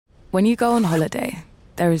When you go on holiday,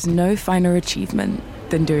 there is no finer achievement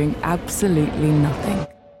than doing absolutely nothing.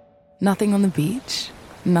 Nothing on the beach,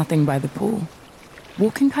 nothing by the pool,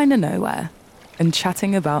 walking kind of nowhere, and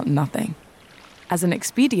chatting about nothing. As an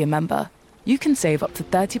Expedia member, you can save up to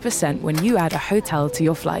 30% when you add a hotel to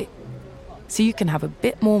your flight. So you can have a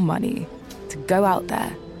bit more money to go out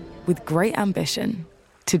there with great ambition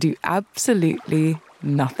to do absolutely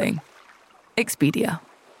nothing. Expedia,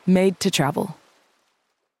 made to travel.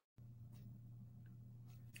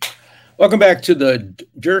 Welcome back to the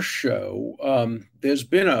Dersht Show. There's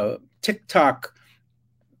been a TikTok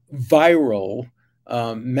viral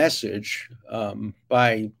message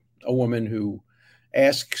by a woman who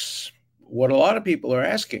asks what a lot of people are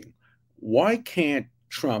asking. Why can't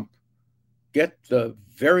Trump get the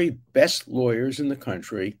very best lawyers in the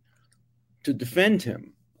country to defend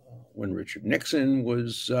him? When Richard Nixon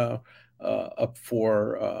was up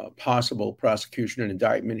for possible prosecution and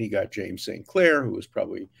indictment, he got James St. Clair, who was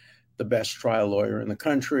probably the best trial lawyer in the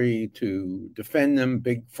country, to defend them.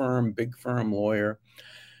 Big firm lawyer.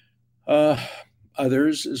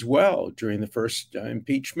 Others as well. During the first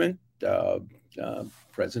impeachment,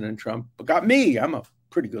 President Trump got me. I'm a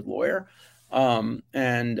pretty good lawyer.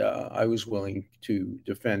 And I was willing to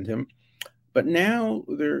defend him. But now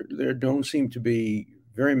there don't seem to be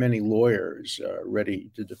very many lawyers ready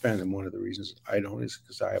to defend him. One of the reasons I don't is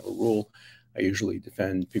because I have a rule. I usually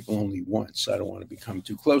defend people only once. I don't want to become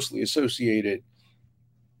too closely associated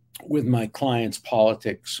with my client's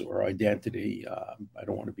politics or identity. I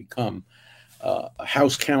don't want to become a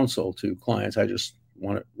house counsel to clients. I just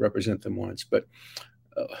want to represent them once. But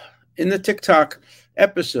in the TikTok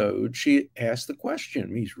episode, she asked the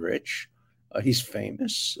question. He's rich. He's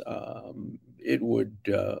famous. It would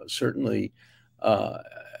certainly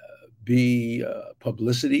be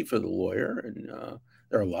publicity for the lawyer. And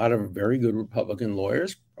there are a lot of very good Republican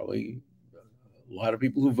lawyers, probably a lot of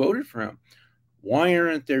people who voted for him. Why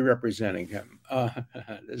aren't they representing him?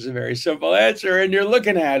 There's a very simple answer, and you're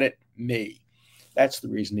looking at it, me. That's the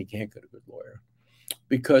reason he can't get a good lawyer.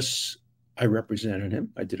 Because I represented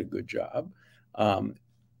him. I did a good job.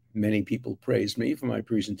 Many people praised me for my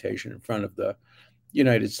presentation in front of the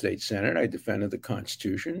United States Senate. I defended the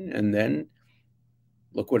Constitution, and then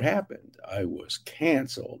look what happened. I was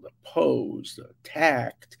canceled, opposed,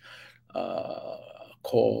 attacked,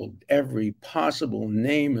 called every possible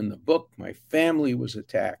name in the book. My family was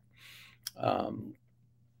attacked.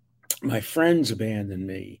 My friends abandoned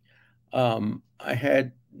me. I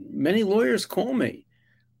had many lawyers call me,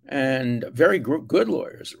 and very good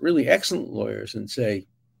lawyers, really excellent lawyers, and say,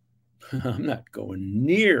 I'm not going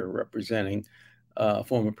near representing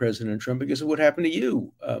former President Trump because of what happened to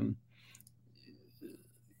you.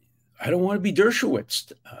 I don't want to be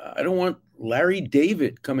Dershowitz. I don't want Larry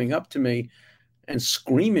David coming up to me and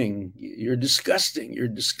screaming, you're disgusting, you're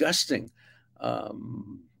disgusting.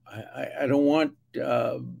 I don't want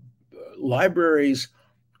libraries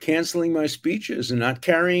canceling my speeches and not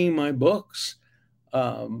carrying my books.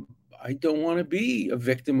 I don't want to be a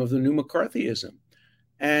victim of the new McCarthyism.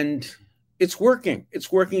 And it's working.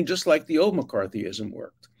 It's working just like the old McCarthyism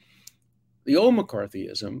worked. The old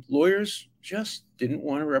McCarthyism, lawyers just didn't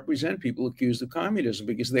want to represent people accused of communism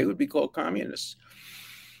because they would be called communists.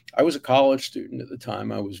 I was a college student at the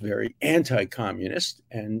time. I was very anti-communist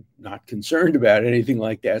and not concerned about anything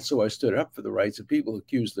like that. So I stood up for the rights of people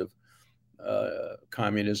accused of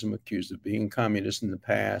communism, accused of being communist in the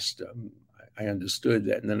past. I understood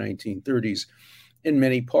that in the 1930s, in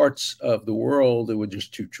many parts of the world, there were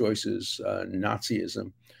just two choices,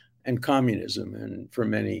 Nazism and communism. And for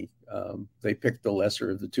many, they picked the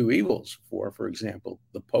lesser of the two evils. For example,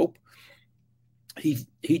 the Pope, he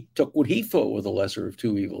took what he thought were the lesser of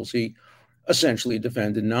two evils. He essentially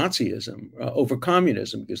defended Nazism over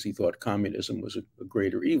communism because he thought communism was a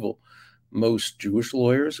greater evil. Most Jewish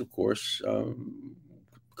lawyers, of course,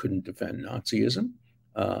 couldn't defend Nazism.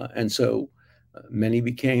 And so many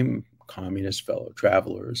became communist fellow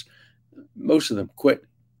travelers. Most of them quit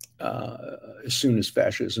as soon as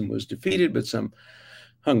fascism was defeated, but some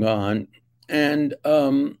hung on. And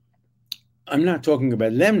I'm not talking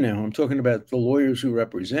about them now. I'm talking about the lawyers who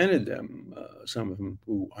represented them, some of them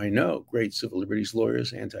who I know, great civil liberties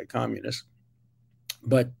lawyers, anti-communists.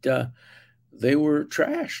 But they were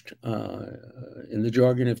trashed. In the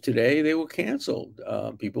jargon of today, they were canceled.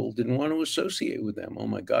 People didn't want to associate with them. Oh,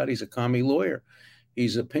 my God, he's a commie lawyer.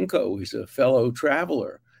 He's a pinko. He's a fellow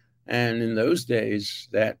traveler. And in those days,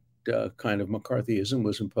 that kind of McCarthyism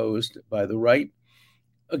was imposed by the right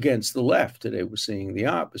against the left. Today, we're seeing the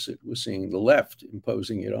opposite. We're seeing the left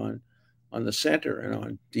imposing it on the center and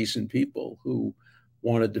on decent people who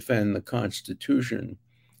want to defend the Constitution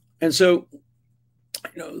And so,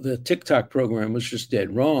 the TikTok program was just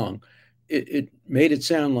dead wrong. It made it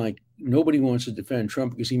sound like nobody wants to defend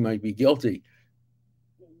Trump because he might be guilty.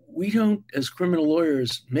 We don't, as criminal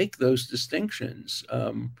lawyers, make those distinctions.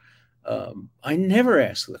 I never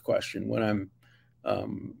ask the question when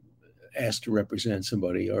I'm asked to represent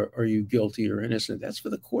somebody, are you guilty or innocent? That's for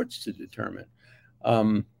the courts to determine.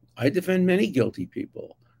 I defend many guilty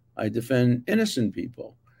people. I defend innocent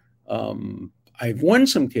people. I've won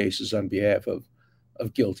some cases on behalf of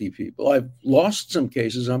guilty people. I've lost some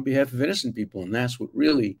cases on behalf of innocent people, and that's what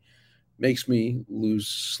really makes me lose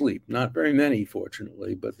sleep. Not very many,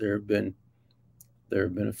 fortunately, but there have been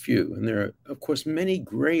a few. And there are, of course, many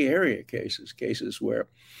gray area cases where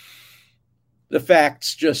the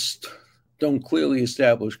facts just don't clearly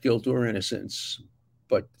establish guilt or innocence,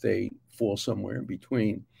 but they fall somewhere in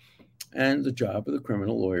between. And the job of the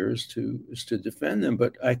criminal lawyer is to defend them.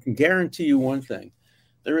 But I can guarantee you one thing: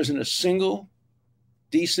 there isn't a single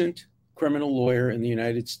decent criminal lawyer in the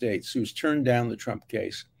United States who's turned down the Trump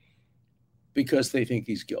case because they think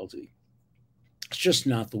he's guilty. It's just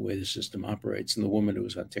not the way the system operates. And the woman who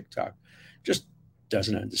was on TikTok just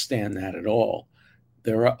doesn't understand that at all.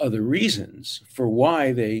 There are other reasons for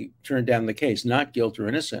why they turned down the case, not guilt or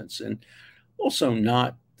innocence, and also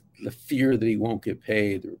not the fear that he won't get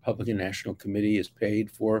paid. The Republican National Committee is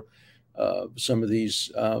paid for some of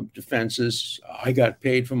these defenses. I got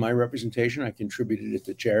paid for my representation. I contributed it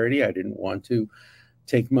to charity. I didn't want to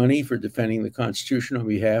take money for defending the Constitution on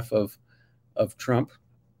behalf of Trump.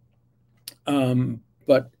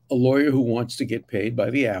 But a lawyer who wants to get paid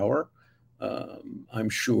by the hour, I'm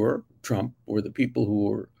sure Trump or the people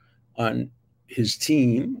who are on his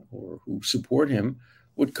team or who support him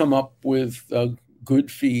would come up with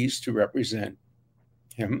good fees to represent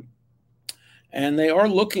him. And they are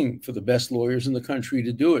looking for the best lawyers in the country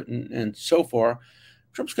to do it. And so far,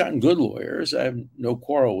 Trump's gotten good lawyers. I have no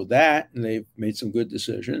quarrel with that. And they've made some good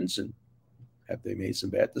decisions. And have they made some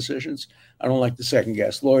bad decisions? I don't like to second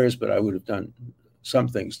guess lawyers, but I would have done some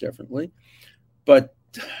things differently. But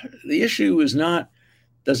the issue is not,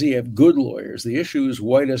 does he have good lawyers? The issue is,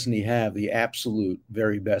 why doesn't he have the absolute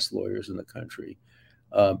very best lawyers in the country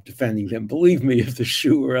defending him? Believe me, if the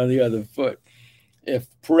shoe were on the other foot, if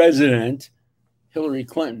President Hillary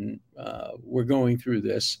Clinton were going through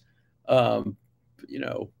this,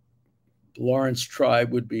 Lawrence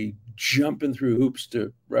Tribe would be jumping through hoops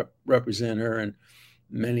to represent her, and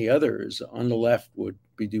many others on the left would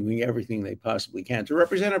be doing everything they possibly can to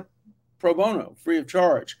represent her pro bono, free of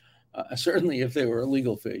charge, certainly if they were a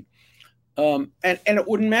legal fee. And it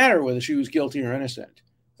wouldn't matter whether she was guilty or innocent.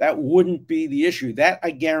 That wouldn't be the issue. That, I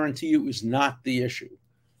guarantee you, is not the issue.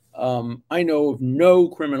 I know of no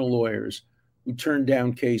criminal lawyers who turn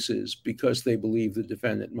down cases because they believe the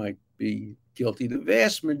defendant might be guilty. The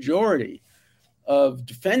vast majority of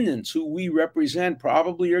defendants who we represent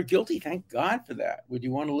probably are guilty. Thank God for that. Would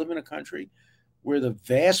you want to live in a country where the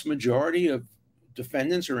vast majority of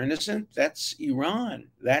defendants are innocent? That's Iran.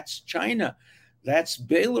 That's China. That's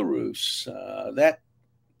Belarus. That's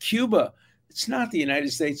Cuba. It's not the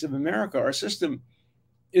United States of America. Our system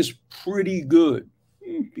is pretty good.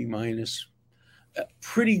 B minus.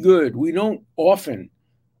 Pretty good. We don't often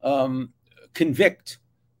convict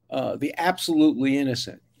the absolutely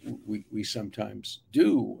innocent. We sometimes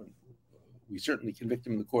do. We certainly convict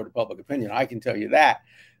them in the court of public opinion. I can tell you that.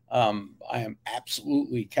 I am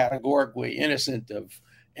absolutely categorically innocent of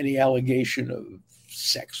any allegation of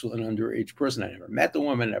sex with an underage person. I never met the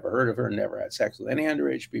woman, never heard of her, never had sex with any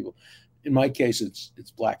underage people. In my case, it's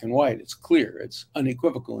black and white. It's clear. It's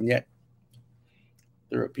unequivocal. And yet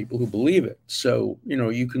there are people who believe it. So,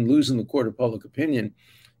 you can lose in the court of public opinion,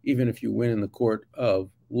 even if you win in the court of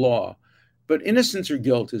law. But innocence or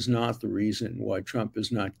guilt is not the reason why Trump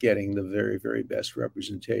is not getting the very, very best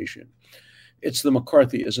representation. It's the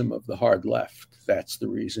McCarthyism of the hard left. That's the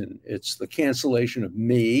reason. It's the cancellation of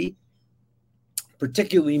me,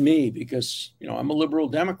 particularly me, because, I'm a liberal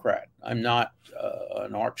Democrat. I'm not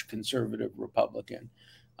an arch conservative Republican.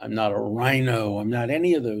 I'm not a rhino. I'm not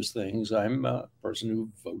any of those things. I'm a person who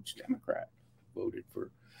votes Democrat, voted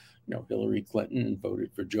for Hillary Clinton,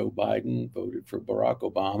 voted for Joe Biden, voted for Barack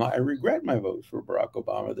Obama. I regret my vote for Barack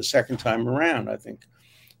Obama the second time around. I think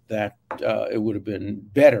that it would have been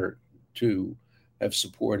better to have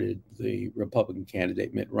supported the Republican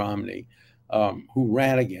candidate, Mitt Romney, who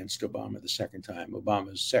ran against Obama the second time.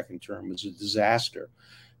 Obama's second term was a disaster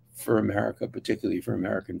for America, particularly for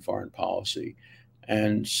American foreign policy.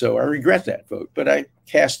 And so I regret that vote, but I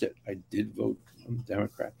cast it. I did vote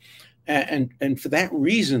Democrat. And for that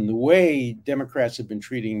reason, the way Democrats have been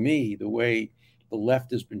treating me, the way the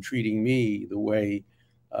left has been treating me, the way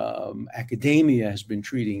academia has been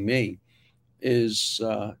treating me is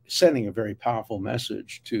sending a very powerful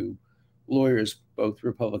message to lawyers, both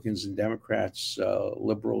Republicans and Democrats,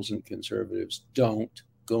 liberals and conservatives. Don't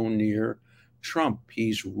go near Trump.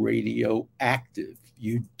 He's radioactive.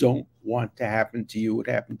 You don't want to happen to you what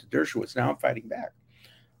happened to Dershowitz. Now I'm fighting back.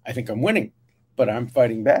 I think I'm winning, but I'm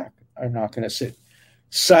fighting back. I'm not going to sit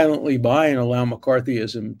silently by and allow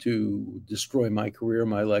McCarthyism to destroy my career,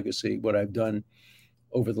 my legacy, what I've done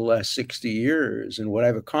over the last 60 years and what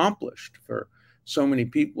I've accomplished for so many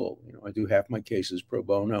people. I do half my cases pro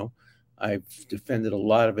bono. I've defended a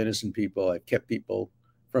lot of innocent people. I've kept people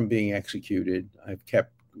from being executed. I've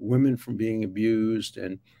kept women from being abused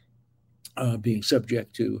and being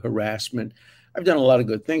subject to harassment. I've done a lot of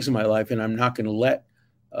good things in my life, and I'm not going to let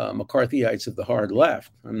McCarthyites of the hard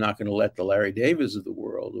left. I'm not going to let the Larry Davids of the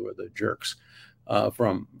world or the jerks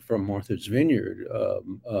from Martha's Vineyard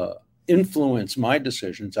influence my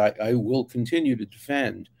decisions. I will continue to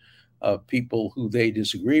defend people who they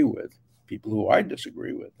disagree with, people who I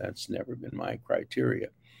disagree with. That's never been my criteria.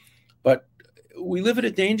 But we live at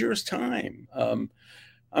a dangerous time.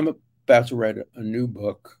 I'm about to write a new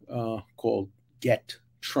book called Get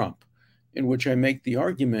Trump, in which I make the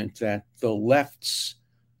argument that the left's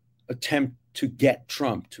attempt to get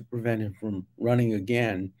Trump, to prevent him from running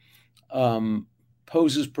again,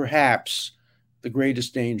 poses perhaps the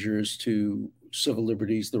greatest dangers to civil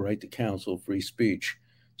liberties, the right to counsel, free speech,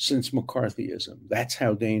 since McCarthyism. That's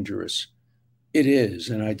how dangerous it is.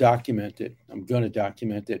 And I document it. I'm going to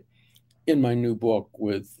document it in my new book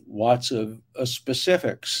with lots of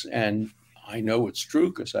specifics. And I know it's true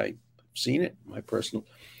because I've seen it in my personal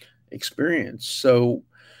experience. So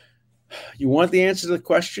you want the answer to the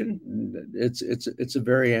question? It's a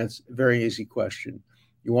very easy question.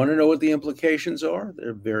 You want to know what the implications are?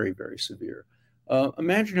 They're very, very severe.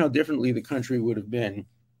 Imagine how differently the country would have been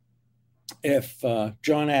if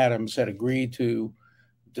John Adams had agreed to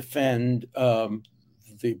defend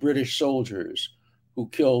the British soldiers who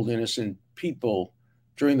killed innocent people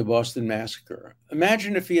during the Boston Massacre.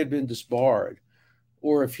 Imagine if he had been disbarred,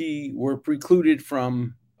 or if he were precluded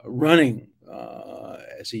from running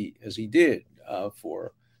as he did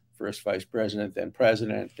for first vice president, then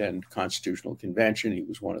president, and constitutional convention. He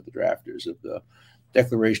was one of the drafters of the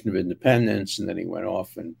Declaration of Independence, and then he went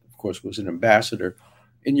off and, of course, was an ambassador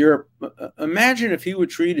in Europe. Imagine if he were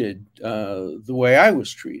treated the way I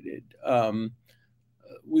was treated.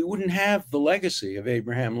 We wouldn't have the legacy of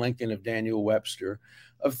Abraham Lincoln, of Daniel Webster,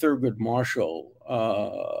 of Thurgood Marshall,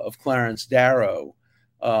 of Clarence Darrow,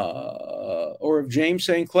 or of James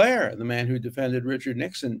St. Clair, the man who defended Richard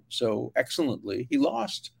Nixon so excellently. He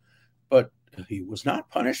lost, but he was not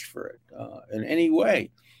punished for it in any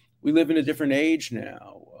way. We live in a different age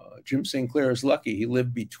now. Jim St. Clair is lucky. He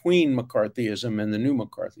lived between McCarthyism and the new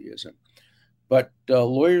McCarthyism. But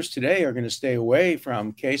lawyers today are going to stay away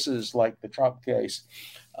from cases like the Trump case.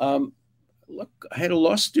 Look, I had a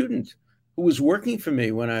law student who was working for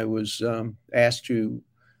me when I was asked to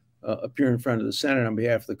appear in front of the Senate on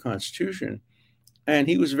behalf of the Constitution. And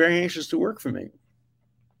he was very anxious to work for me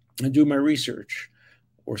and do my research,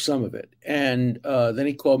 or some of it. And then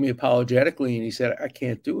he called me apologetically and he said, I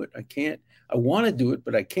can't do it. I want to do it,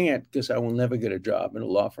 but I can't, because I will never get a job in a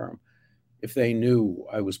law firm if they knew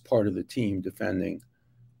I was part of the team defending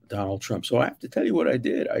Donald Trump. So I have to tell you what I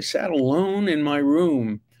did. I sat alone in my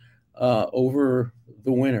room over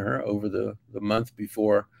the winter, over the month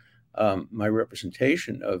before my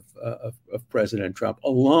representation of President Trump,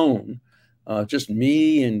 alone, just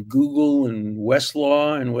me and Google and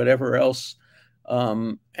Westlaw and whatever else.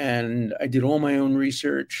 And I did all my own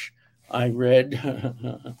research. I read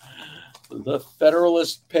the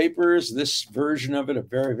Federalist Papers, this version of it, a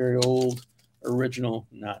very, very old original,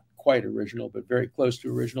 not quite original, but very close to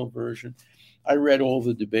original version. I read all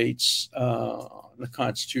the debates on the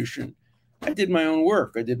Constitution. I did my own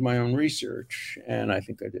work. I did my own research, and I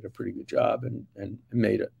think I did a pretty good job and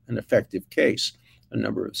made an effective case. A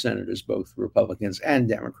number of senators, both Republicans and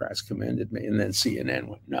Democrats, commended me, and then CNN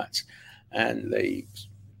went nuts. And they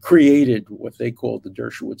created what they called the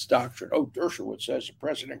Dershowitz Doctrine. Oh, Dershowitz says the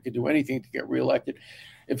president can do anything to get reelected.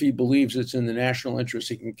 If he believes it's in the national interest,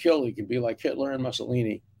 he can kill. He can be like Hitler and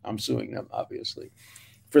Mussolini. I'm suing them, obviously,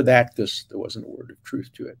 for that, because there wasn't a word of truth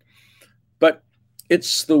to it. But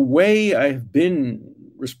it's the way I've been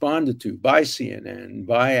responded to by CNN,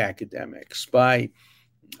 by academics, by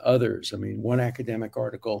others. I mean, one academic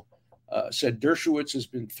article said Dershowitz has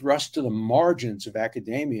been thrust to the margins of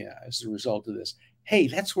academia as a result of this. Hey,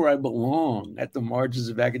 that's where I belong, at the margins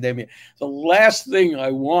of academia. The last thing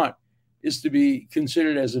I want is to be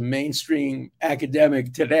considered as a mainstream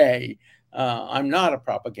academic today. I'm not a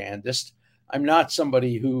propagandist. I'm not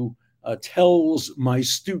somebody who tells my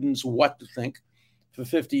students what to think. For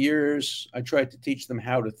 50 years, I tried to teach them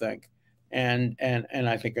how to think, and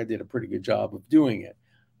I think I did a pretty good job of doing it.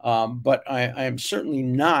 But I am certainly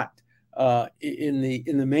not in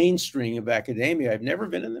the mainstream of academia. I've never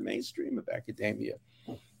been in the mainstream of academia.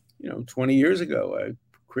 20 years ago, I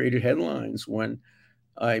created headlines when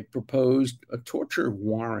I proposed a torture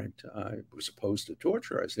warrant. I was opposed to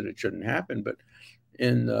torture. I said it shouldn't happen, but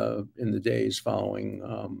in the days following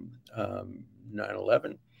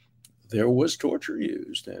 9/11, there was torture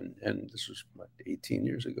used, and this was what, 18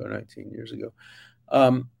 years ago, 19 years ago,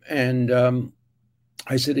 and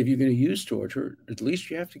I said, if you're going to use torture, at least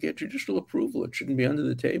you have to get judicial approval. It shouldn't be under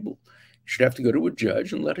the table. You should have to go to a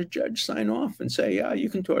judge and let a judge sign off and say, yeah, you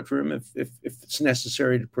can torture him if it's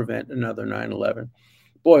necessary to prevent another 9/11.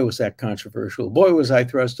 Boy, was that controversial. Boy, was I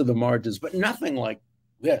thrust to the margins, but nothing like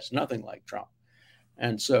this, nothing like Trump.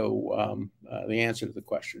 And so the answer to the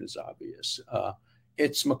question is obvious.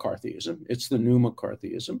 It's McCarthyism. It's the new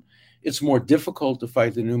McCarthyism. It's more difficult to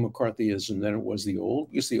fight the new McCarthyism than it was the old,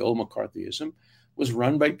 because the old McCarthyism was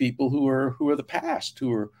run by people who are the past,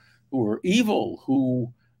 who are evil,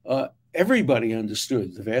 who everybody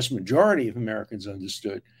understood, the vast majority of Americans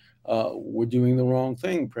understood were doing the wrong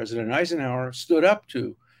thing. President Eisenhower stood up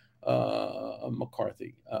to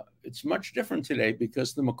McCarthy. It's much different today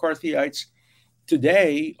because the McCarthyites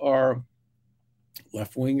today are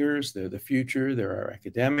left-wingers. They're the future. They're our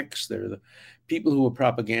academics. They're the people who are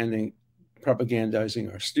propagandizing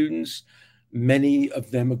our students. Many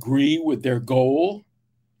of them agree with their goal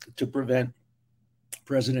to prevent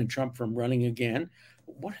President Trump from running again.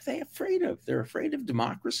 What are they afraid of? They're afraid of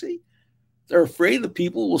democracy. They're afraid the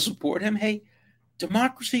people will support him. Hey,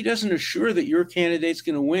 democracy doesn't assure that your candidate's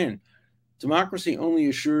going to win. Democracy only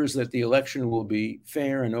assures that the election will be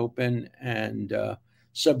fair and open and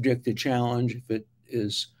subject to challenge if it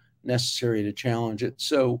is necessary to challenge it.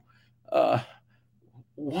 So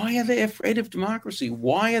why are they afraid of democracy?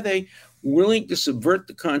 Why are they willing to subvert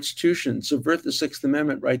the Constitution, subvert the Sixth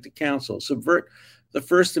Amendment right to counsel, subvert the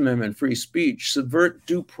First Amendment free speech, subvert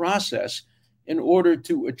due process in order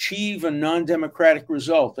to achieve a non-democratic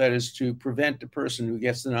result, that is to prevent the person who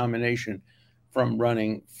gets the nomination from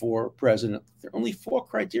running for president? There are only 4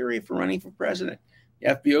 criteria for running for president. You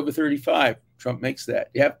have to be over 35. Trump makes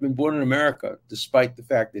that. You have to be born in America, despite the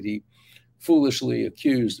fact that he foolishly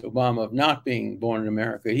accused Obama of not being born in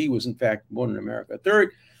America. He was, in fact, born in America.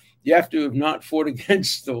 Third, you have to have not fought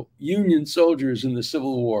against the Union soldiers in the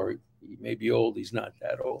Civil War. He may be old. He's not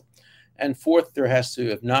that old. And fourth, there has to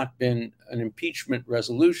have not been an impeachment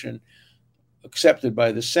resolution accepted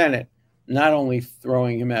by the Senate, not only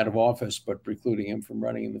throwing him out of office, but precluding him from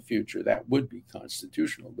running in the future. That would be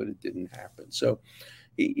constitutional, but it didn't happen. So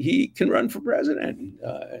he can run for president.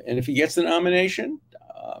 And if he gets the nomination,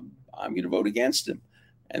 I'm going to vote against him.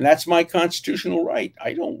 And that's my constitutional right.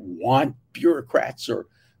 I don't want bureaucrats or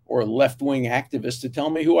left-wing activists to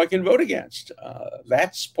tell me who I can vote against.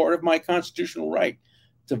 That's part of my constitutional right,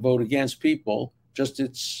 to vote against people, just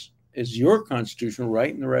it's your constitutional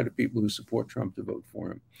right and the right of people who support Trump to vote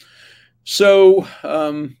for him. So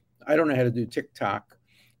I don't know how to do TikTok.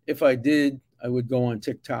 If I did, I would go on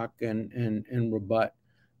TikTok and rebut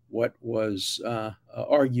what was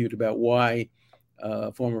argued about why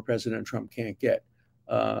former President Trump can't get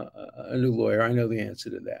a new lawyer. I know the answer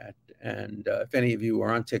to that. And if any of you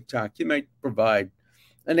are on TikTok, you might provide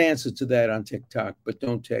an answer to that on TikTok, but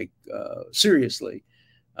don't take seriously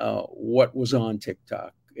what was on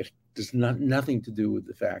TikTok. It does nothing to do with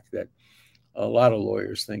the fact that a lot of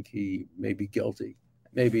lawyers think he may be guilty.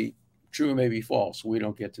 Maybe true, maybe false. We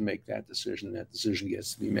don't get to make that decision. That decision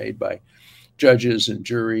gets to be made by judges and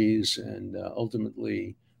juries and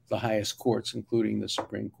ultimately the highest courts, including the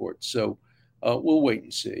Supreme Court. So we'll wait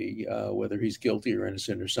and see whether he's guilty or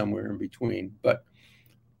innocent or somewhere in between. But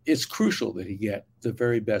it's crucial that he get the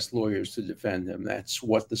very best lawyers to defend him. That's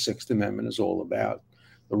what the Sixth Amendment is all about.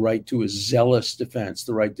 The right to a zealous defense,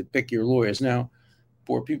 the right to pick your lawyers. Now,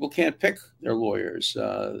 poor people can't pick their lawyers.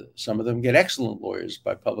 Some of them get excellent lawyers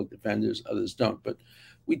by public defenders, others don't. But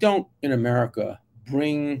we don't in America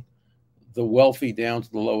bring the wealthy down to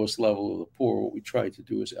the lowest level of the poor. What we try to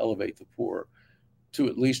do is elevate the poor to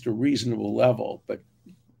at least a reasonable level. But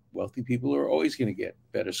wealthy people are always going to get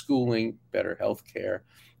better schooling, better health care,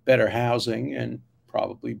 better housing, and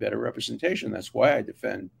probably better representation. That's why I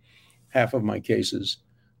defend half of my cases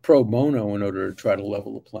pro bono in order to try to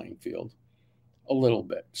level the playing field a little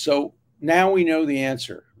bit. So now we know the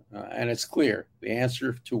answer, and it's clear, the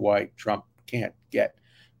answer to why Trump can't get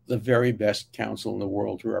the very best counsel in the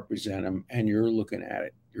world to represent him, and you're looking at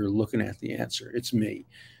it you're looking at the answer. It's me.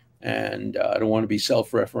 And I don't want to be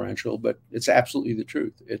self-referential, but it's absolutely the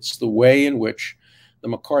truth. It's the way in which the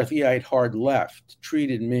McCarthyite hard left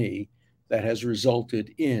treated me that has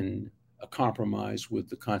resulted in a compromise with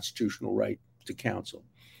the constitutional right to counsel.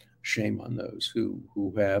 Shame on those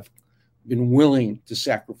who have been willing to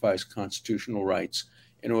sacrifice constitutional rights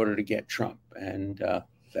in order to get Trump. And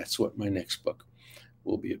that's what my next book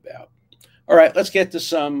will be about. All right, let's get to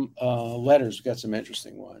some letters. We've got some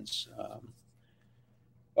interesting ones.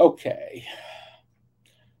 Okay.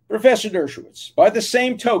 Professor Dershowitz, by the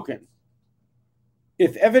same token,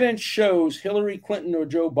 if evidence shows Hillary Clinton or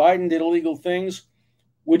Joe Biden did illegal things,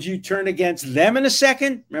 would you turn against them in a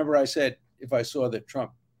second? Remember, I said if I saw that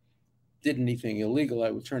Trump did anything illegal,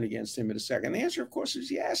 I would turn against him in a second. The answer, of course, is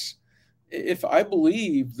yes. If I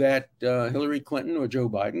believe that Hillary Clinton or Joe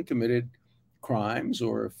Biden committed crimes,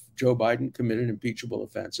 or if Joe Biden committed impeachable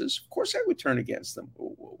offenses, of course I would turn against them.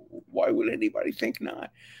 Why would anybody think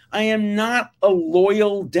not? I am not a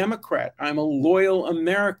loyal Democrat. I'm a loyal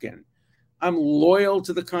American. I'm loyal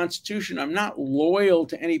to the Constitution. I'm not loyal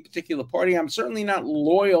to any particular party. I'm certainly not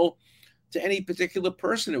loyal to any particular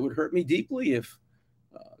person. It would hurt me deeply if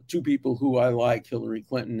two people who I like, Hillary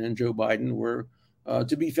Clinton and Joe Biden, were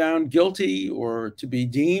to be found guilty or to be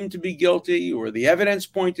deemed to be guilty, or the evidence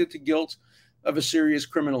pointed to guilt of a serious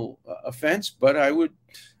criminal offense. But I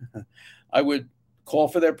would call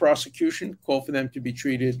for their prosecution, call for them to be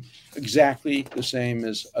treated exactly the same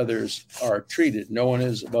as others are treated. No one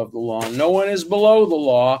is above the law. No one is below the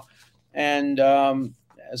law. And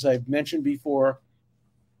as I've mentioned before,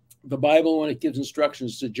 the Bible, when it gives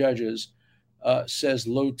instructions to judges, says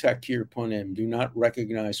lo takir ponim, do not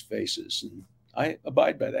recognize faces. And I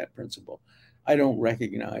abide by that principle. I don't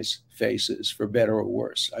recognize faces for better or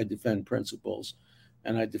worse. I defend principles,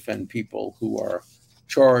 and I defend people who are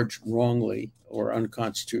charged wrongly or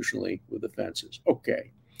unconstitutionally with offenses.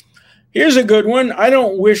 Okay. Here's a good one. I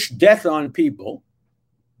don't wish death on people.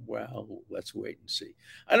 Well, let's wait and see.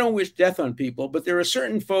 I don't wish death on people, but there are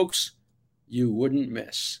certain folks you wouldn't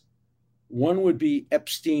miss. One would be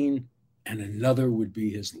Epstein, and another would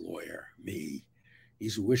be his lawyer, me.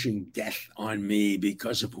 He's wishing death on me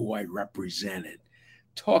because of who I represented.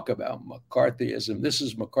 Talk about McCarthyism. This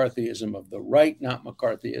is McCarthyism of the right, not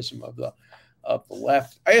McCarthyism of the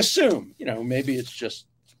left. I assume, maybe it's just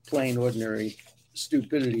plain ordinary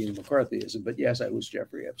stupidity in McCarthyism. But yes, I was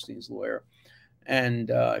Jeffrey Epstein's lawyer. And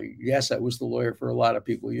yes, I was the lawyer for a lot of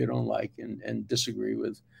people you don't like and disagree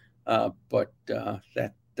with. But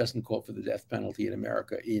that doesn't call for the death penalty in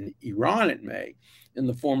America. In Iran, it may. In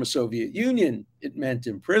the former Soviet Union, it meant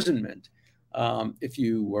imprisonment if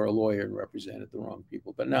you were a lawyer and represented the wrong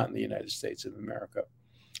people, but not in the United States of America.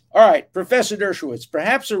 All right, Professor Dershowitz,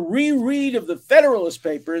 perhaps a reread of the Federalist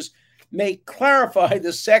Papers may clarify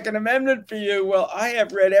the Second Amendment for you. Well, I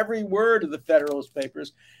have read every word of the Federalist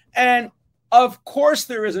Papers, and of course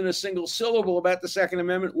there isn't a single syllable about the Second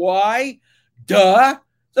Amendment. Why? Duh!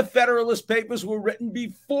 The Federalist Papers were written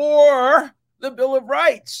before the Bill of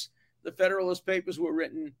Rights. The Federalist Papers were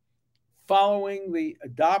written following the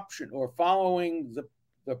adoption or following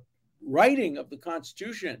the writing of the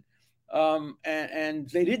Constitution. And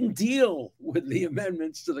they didn't deal with the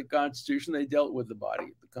amendments to the Constitution. They dealt with the body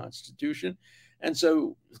of the Constitution. And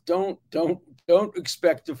so don't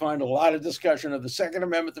expect to find a lot of discussion of the Second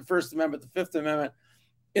Amendment, the First Amendment, the Fifth Amendment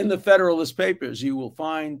in the Federalist Papers. You will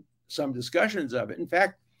find some discussions of it. In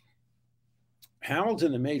fact,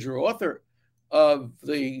 Hamilton, the major author of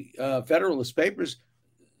the Federalist Papers,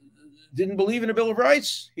 didn't believe in a Bill of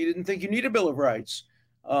Rights. He didn't think you need a Bill of Rights.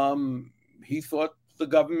 He thought the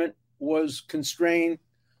government was constrained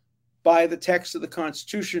by the text of the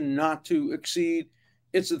Constitution not to exceed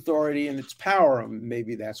its authority and its power.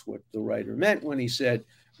 Maybe that's what the writer meant when he said,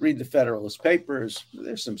 read the Federalist Papers.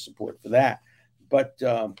 There's some support for that. But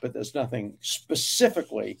there's nothing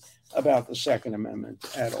specifically about the Second Amendment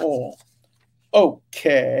at all.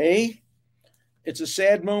 Okay. It's a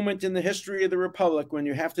sad moment in the history of the Republic when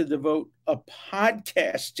you have to devote a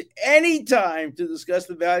podcast any time to discuss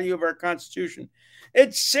the value of our Constitution.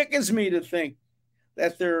 It sickens me to think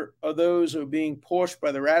that there are those who are being pushed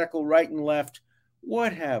by the radical right and left.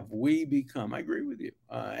 What have we become? I agree with you.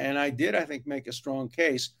 And I think, make a strong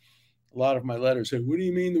case. A lot of my letters say, what do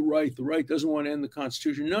you mean the right? The right doesn't want to end the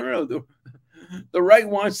Constitution. No. The right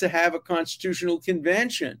wants to have a constitutional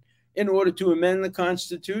convention in order to amend the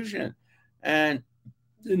Constitution and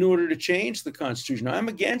in order to change the Constitution. I'm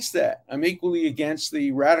against that. I'm equally against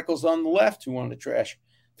the radicals on the left who want to trash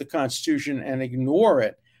the Constitution and ignore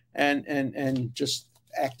it and just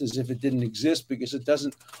act as if it didn't exist, because it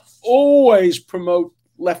doesn't always promote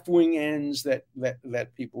left-wing ends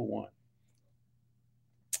that people want.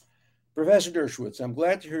 Professor Dershowitz, I'm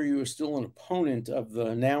glad to hear you are still an opponent of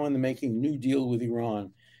the now in the making New Deal with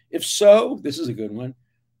Iran. If so, this is a good one.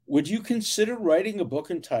 Would you consider writing a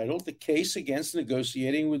book entitled The Case Against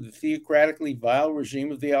Negotiating with the Theocratically Vile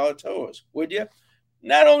Regime of the Ayatollahs? Would you?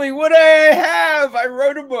 Not only would I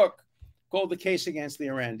wrote a book called The Case Against the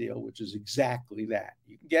Iran Deal, which is exactly that.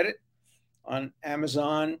 You can get it on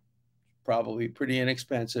Amazon, probably pretty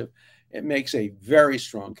inexpensive. It makes a very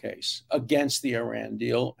strong case against the Iran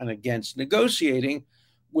deal and against negotiating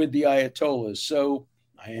with the Ayatollahs. So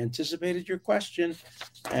I anticipated your question,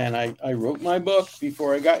 and I wrote my book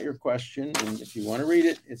before I got your question. And if you want to read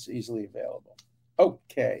it, it's easily available.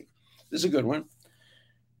 Okay, this is a good one.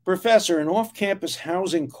 Professor, an off-campus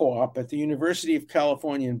housing co-op at the University of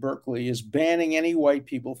California in Berkeley is banning any white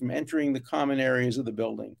people from entering the common areas of the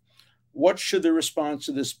building. What should the response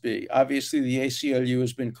to this be? Obviously, the ACLU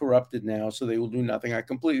has been corrupted now, so they will do nothing. I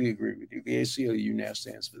completely agree with you. The ACLU now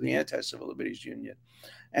stands for the Anti-Civil Liberties Union,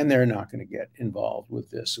 and they're not going to get involved with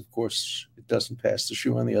this. Of course, it doesn't pass the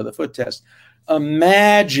shoe on the other foot test.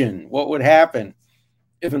 Imagine what would happen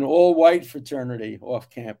if an all-white fraternity off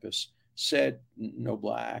campus said no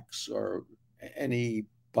blacks or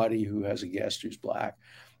anybody who has a guest who's black.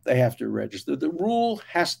 They have to register. The rule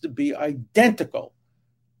has to be identical,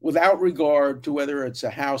 without regard to whether it's a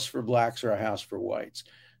house for blacks or a house for whites.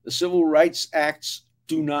 The Civil Rights Acts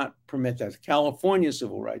do not permit that. The California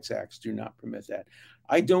Civil Rights Acts do not permit that.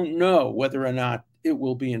 I don't know whether or not it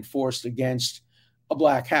will be enforced against a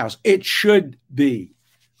black house. It should be.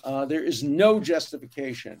 There is no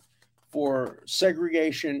justification for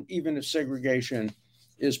segregation, even if segregation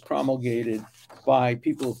is promulgated by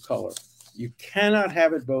people of color. You cannot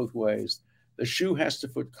have it both ways. The shoe has to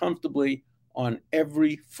fit comfortably on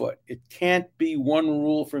every foot. It can't be one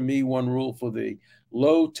rule for me, one rule for thee.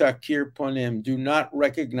 Lo takir ponim. Do not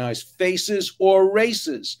recognize faces or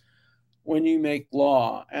races when you make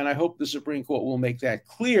law. And I hope the Supreme Court will make that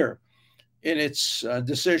clear in its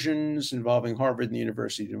decisions involving Harvard and the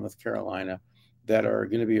University of North Carolina that are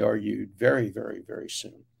going to be argued very, very, very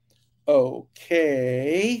soon.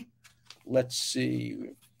 Okay, let's see.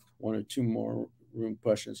 One or two more room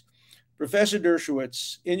questions. Professor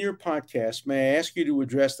Dershowitz, in your podcast, may I ask you to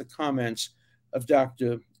address the comments of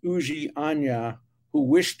Dr. Uji Anya, who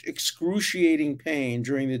wished excruciating pain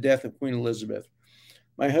during the death of Queen Elizabeth?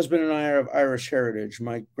 My husband and I are of Irish heritage.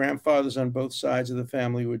 My grandfathers on both sides of the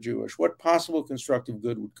family were Jewish. What possible constructive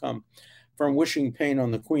good would come from wishing pain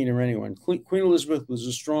on the Queen or anyone? Queen Elizabeth was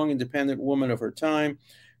a strong, independent woman of her time.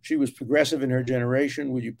 She was progressive in her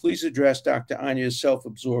generation. Would you please address Dr. Anya's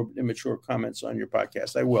self-absorbed, immature comments on your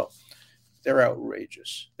podcast? I will. They're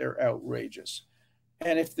outrageous. They're outrageous.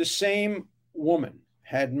 And if the same woman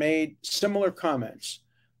had made similar comments,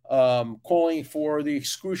 calling for the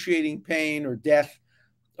excruciating pain or death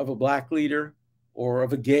of a black leader or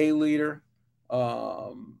of a gay leader,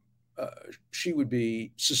 she would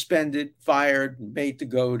be suspended, fired, made to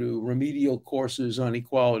go to remedial courses on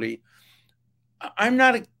equality. I'm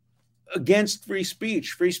not against free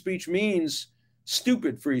speech. Free speech means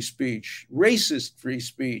stupid free speech, racist free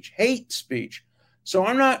speech, hate speech. So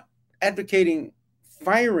I'm not advocating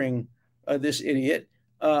firing this idiot.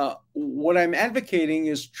 What I'm advocating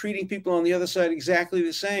is treating people on the other side exactly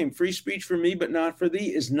the same. Free speech for me, but not for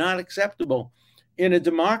thee, is not acceptable in a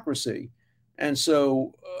democracy. And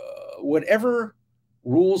so whatever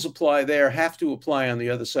rules apply there have to apply on the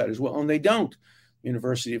other side as well. And they don't.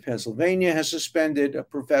 University of Pennsylvania has suspended a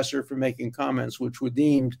professor for making comments which were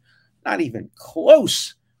deemed not even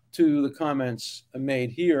close to the comments made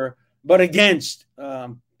here, but against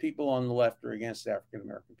people on the left or against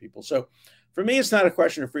African-American people. So for me, it's not a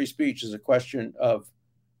question of free speech, it's a question of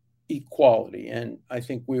equality. And I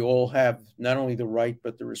think we all have not only the right,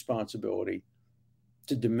 but the responsibility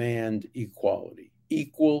to demand equality,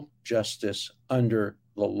 equal justice under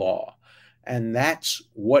the law. And that's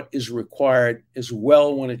what is required as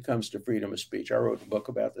well when it comes to freedom of speech. I wrote a book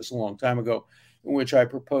about this a long time ago, in which I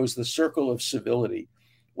proposed the circle of civility.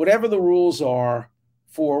 Whatever the rules are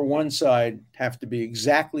for one side have to be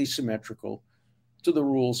exactly symmetrical to the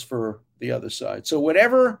rules for the other side. So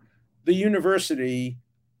whatever the university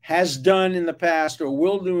has done in the past or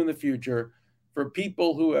will do in the future for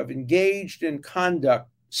people who have engaged in conduct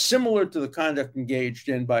similar to the conduct engaged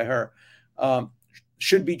in by her,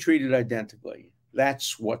 should be treated identically.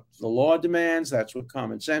 That's what the law demands. That's what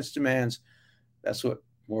common sense demands. That's what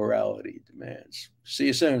morality demands. See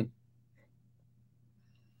you soon.